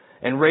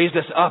 and raised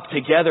us up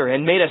together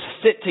and made us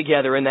sit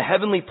together in the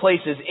heavenly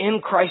places in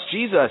Christ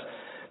Jesus,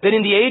 that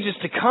in the ages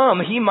to come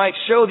He might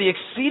show the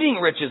exceeding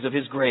riches of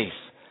His grace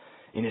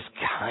in His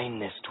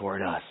kindness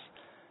toward us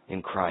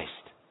in Christ.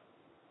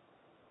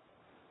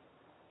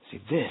 See,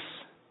 this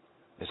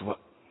is what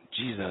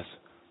Jesus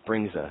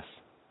brings us.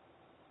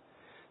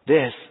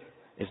 This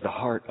is the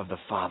heart of the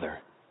Father,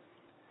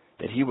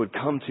 that He would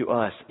come to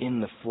us in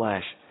the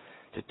flesh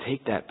to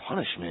take that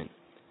punishment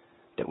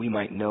that we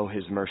might know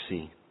His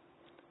mercy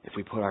if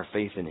we put our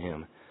faith in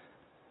Him.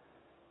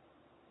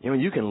 You know,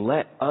 you can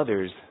let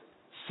others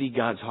see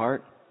God's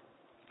heart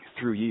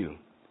through you.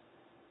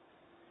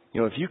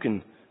 You know, if you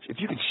can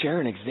share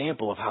an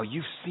example of how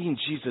you've seen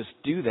Jesus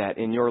do that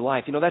in your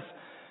life, you know,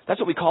 that's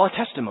what we call a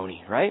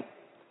testimony, right?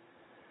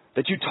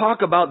 That you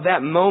talk about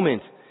that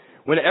moment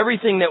when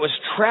everything that was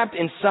trapped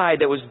inside,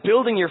 that was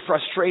building your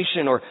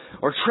frustration or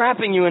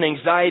trapping you in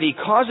anxiety,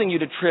 causing you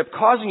to trip,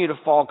 causing you to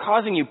fall,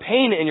 causing you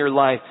pain in your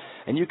life,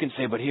 and you can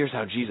say, but here's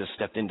how Jesus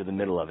stepped into the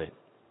middle of it.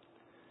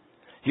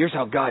 Here's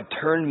how God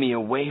turned me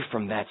away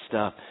from that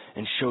stuff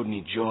and showed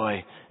me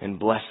joy and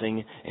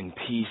blessing and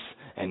peace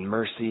and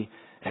mercy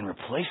and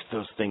replaced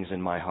those things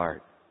in my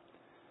heart.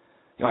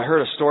 You know, I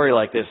heard a story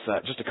like this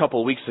just a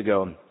couple of weeks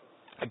ago.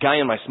 A guy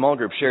in my small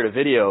group shared a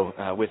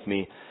video with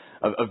me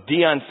of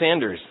Deion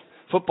Sanders,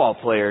 football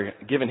player,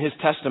 giving his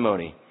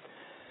testimony.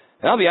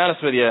 And I'll be honest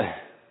with you,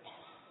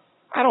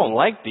 I don't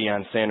like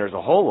Deion Sanders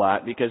a whole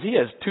lot because he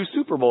has 2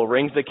 Super Bowl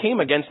rings that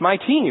came against my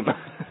team.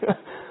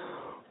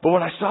 But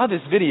when I saw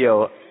this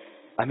video,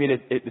 I mean,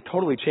 it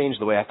totally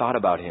changed the way I thought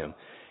about him.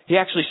 He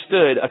actually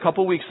stood a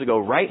couple weeks ago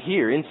right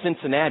here in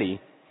Cincinnati,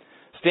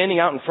 standing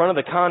out in front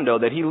of the condo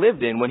that he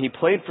lived in when he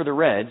played for the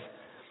Reds,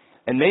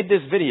 and made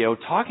this video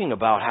talking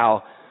about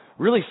how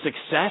really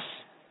success,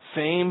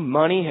 fame,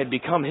 money had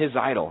become his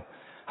idol.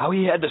 How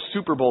he had the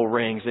Super Bowl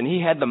rings, and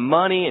he had the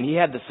money, and he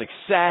had the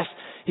success,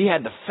 he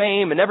had the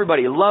fame, and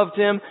everybody loved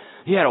him.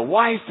 He had a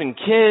wife and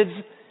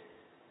kids,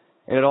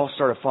 and it all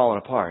started falling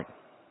apart.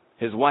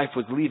 His wife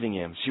was leaving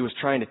him. She was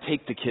trying to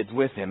take the kids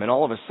with him, and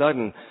all of a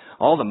sudden,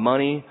 all the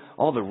money,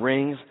 all the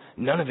rings,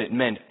 none of it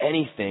meant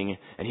anything,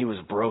 and he was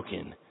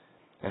broken.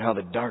 And how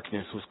the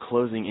darkness was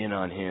closing in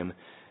on him,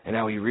 and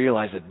how he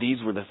realized that these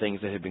were the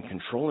things that had been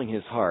controlling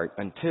his heart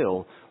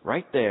until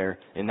right there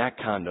in that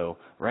condo,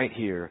 right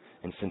here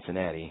in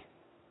Cincinnati,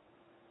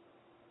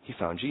 he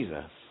found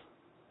Jesus,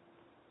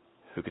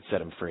 who could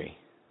set him free.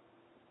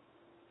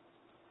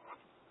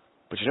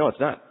 But you know, it's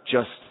not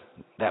just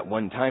that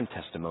one-time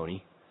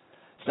testimony.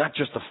 It's not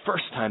just the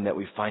first time that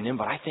we find Him,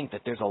 but I think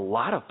that there's a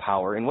lot of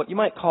power in what you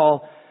might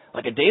call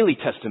like a daily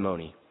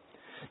testimony.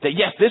 That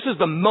yes, this is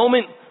the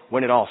moment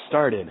when it all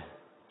started,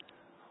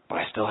 but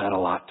I still had a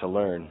lot to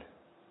learn.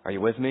 Are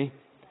you with me?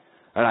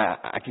 And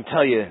I can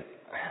tell you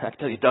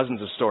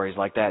dozens of stories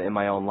like that in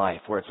my own life,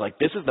 where it's like,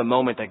 this is the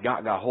moment that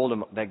God got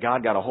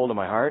a hold of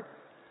my heart,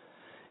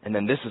 and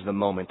then this is the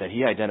moment that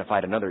He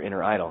identified another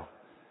inner idol,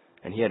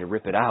 and He had to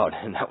rip it out,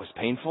 and that was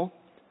painful.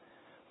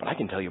 But I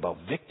can tell you about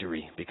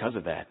victory because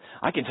of that.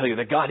 I can tell you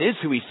that God is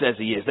who He says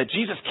He is, that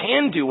Jesus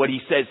can do what He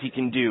says He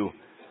can do.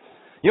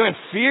 You know, and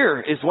fear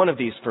is one of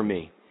these for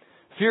me.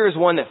 Fear is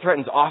one that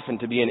threatens often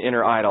to be an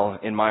inner idol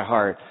in my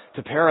heart,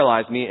 to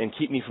paralyze me and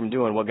keep me from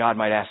doing what God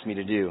might ask me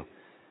to do.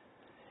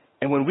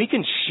 And when we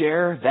can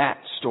share that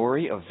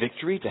story of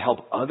victory to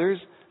help others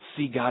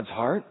see God's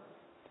heart,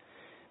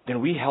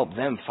 then we help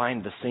them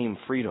find the same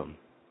freedom.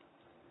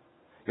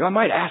 You know, I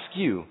might ask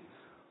you,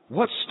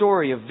 what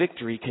story of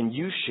victory can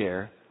you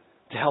share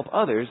to help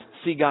others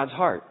see God's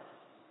heart?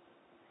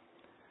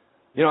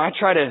 You know, I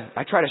try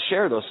to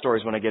share those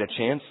stories when I get a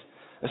chance,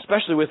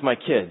 especially with my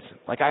kids.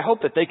 Like, I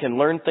hope that they can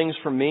learn things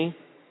from me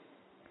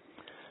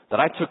that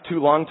I took too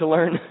long to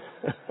learn.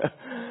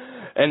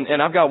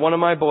 And I've got one of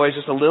my boys,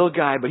 just a little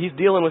guy, but he's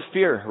dealing with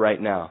fear right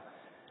now.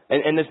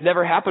 And this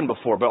never happened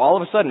before. But all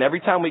of a sudden, every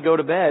time we go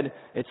to bed,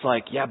 it's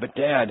like, yeah, but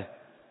Dad,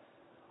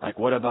 like,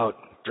 what about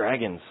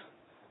dragons?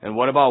 And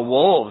what about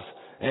wolves?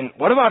 And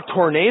what about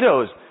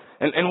tornadoes?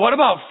 And what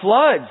about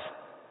floods?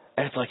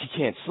 And it's like he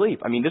can't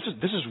sleep. I mean, this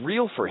is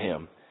real for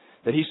him.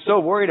 That he's so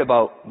worried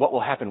about what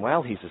will happen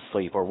while he's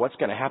asleep, or what's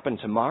going to happen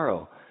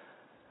tomorrow.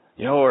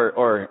 You know,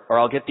 or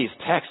I'll get these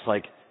texts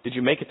like, did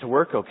you make it to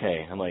work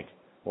okay? I'm like,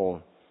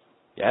 well,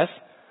 yes?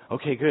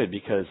 Okay, good,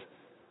 because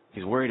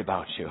he's worried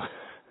about you.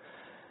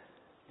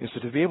 And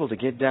so to be able to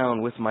get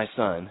down with my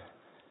son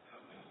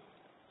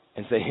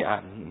and say,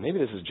 yeah, maybe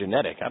this is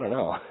genetic, I don't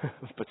know.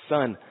 But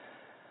son,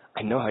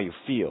 I know how you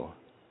feel.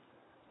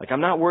 Like, I'm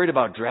not worried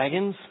about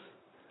dragons,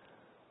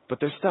 but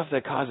there's stuff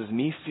that causes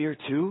me fear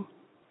too.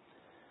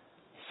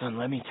 son,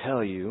 let me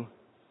tell you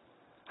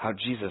how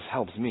Jesus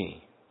helps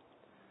me.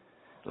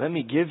 Let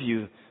me give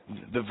you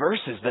the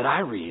verses that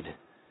I read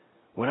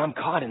when I'm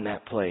caught in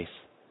that place.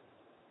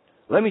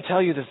 Let me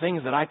tell you the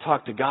things that I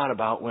talk to God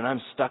about when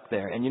I'm stuck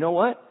there. And you know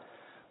what?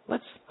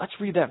 Let's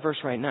read that verse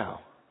right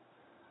now.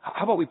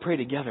 How about we pray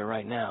together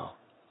right now?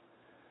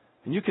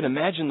 And you can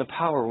imagine the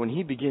power when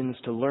he begins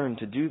to learn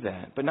to do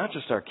that. But not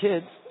just our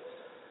kids.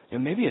 You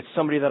know, maybe it's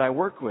somebody that I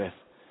work with.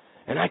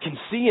 And I can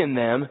see in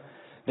them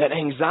that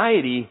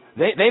anxiety,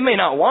 they may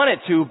not want it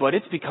to, but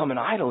it's become an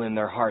idol in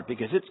their heart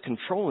because it's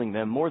controlling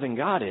them more than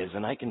God is.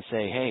 And I can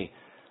say, hey,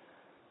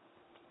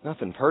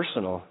 nothing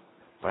personal,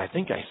 but I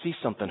think I see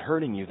something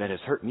hurting you that has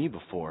hurt me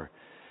before.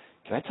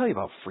 Can I tell you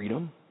about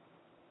freedom?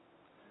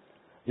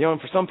 You know,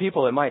 and for some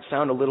people it might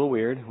sound a little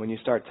weird when you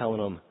start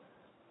telling them,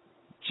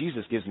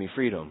 Jesus gives me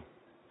freedom.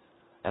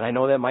 And I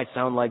know that might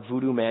sound like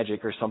voodoo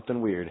magic or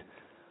something weird.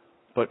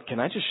 But can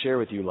I just share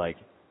with you, like,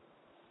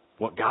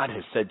 what God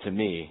has said to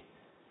me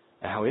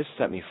and how He's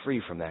set me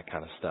free from that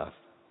kind of stuff.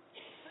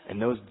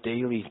 And those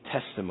daily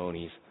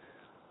testimonies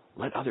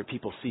let other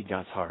people see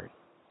God's heart.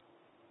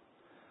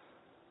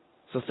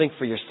 So think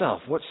for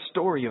yourself, what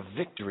story of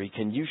victory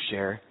can you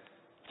share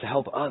to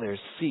help others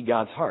see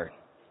God's heart?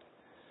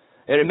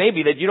 And it may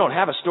be that you don't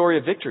have a story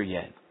of victory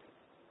yet.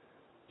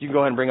 You can go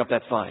ahead and bring up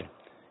that slide.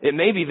 It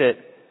may be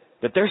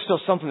that there's still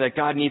something that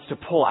God needs to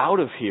pull out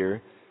of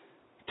here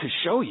to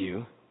show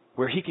you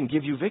where He can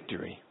give you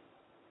victory.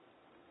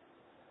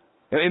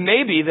 It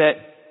may be that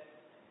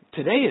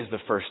today is the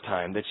first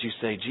time that you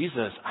say,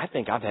 Jesus, I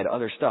think I've had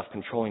other stuff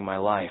controlling my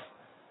life,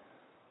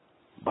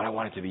 but I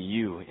want it to be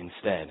you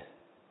instead.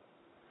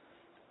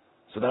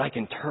 So that I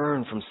can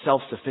turn from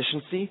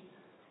self-sufficiency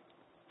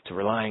to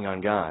relying on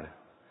God.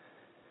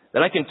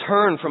 That I can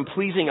turn from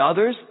pleasing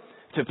others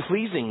to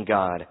pleasing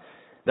God.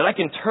 That I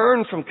can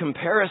turn from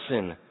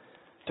comparison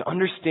to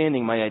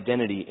understanding my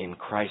identity in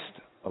Christ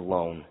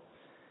alone.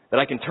 That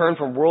I can turn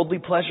from worldly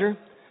pleasure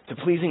to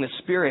pleasing the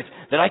Spirit.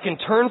 That I can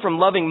turn from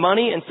loving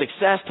money and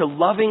success to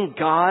loving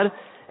God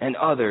and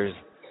others.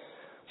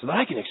 So that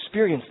I can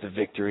experience the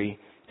victory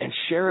and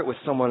share it with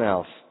someone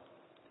else.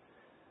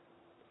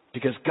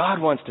 Because God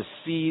wants to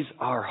seize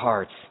our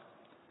hearts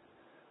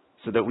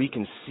so that we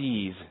can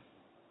see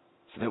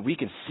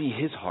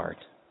His heart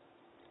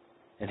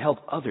and help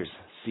others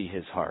see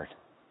His heart.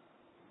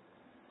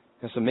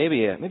 And so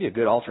maybe a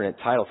good alternate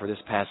title for this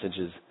passage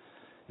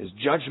is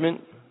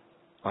Judgment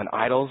on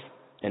Idols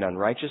and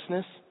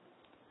Unrighteousness,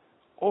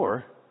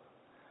 or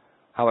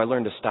How I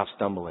Learned to Stop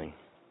Stumbling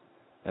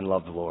and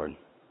Love the Lord.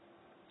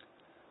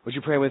 Would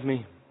you pray with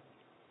me?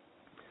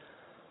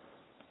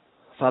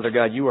 Father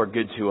God, you are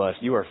good to us.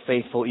 You are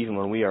faithful even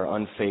when we are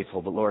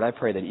unfaithful. But Lord, I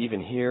pray that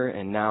even here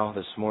and now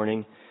this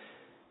morning,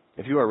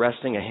 if you are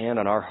resting a hand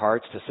on our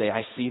hearts to say,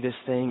 I see this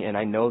thing and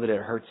I know that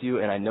it hurts you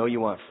and I know you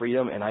want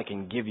freedom and I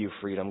can give you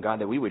freedom, God,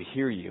 that we would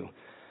hear you,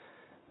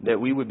 that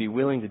we would be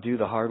willing to do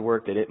the hard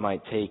work that it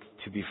might take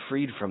to be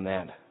freed from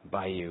that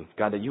by you.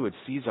 God, that you would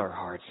seize our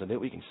hearts so that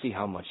we can see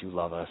how much you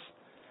love us.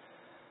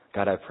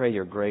 God, I pray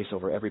your grace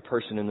over every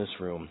person in this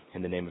room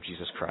in the name of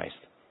Jesus Christ.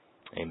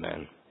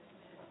 Amen.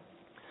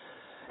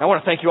 I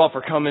want to thank you all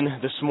for coming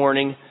this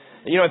morning.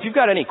 You know, if you've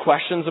got any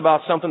questions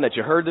about something that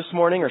you heard this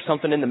morning or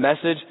something in the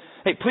message,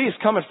 hey, please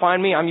come and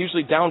find me. I'm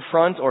usually down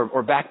front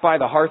or back by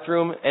the hearth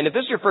room. And if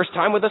this is your first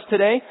time with us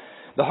today,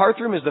 the hearth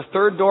room is the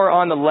third door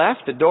on the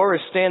left. The door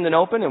is standing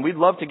open, and we'd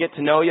love to get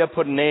to know you,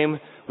 put a name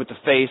with the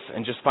face,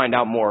 and just find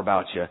out more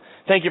about you.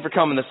 Thank you for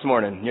coming this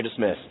morning. You're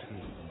dismissed.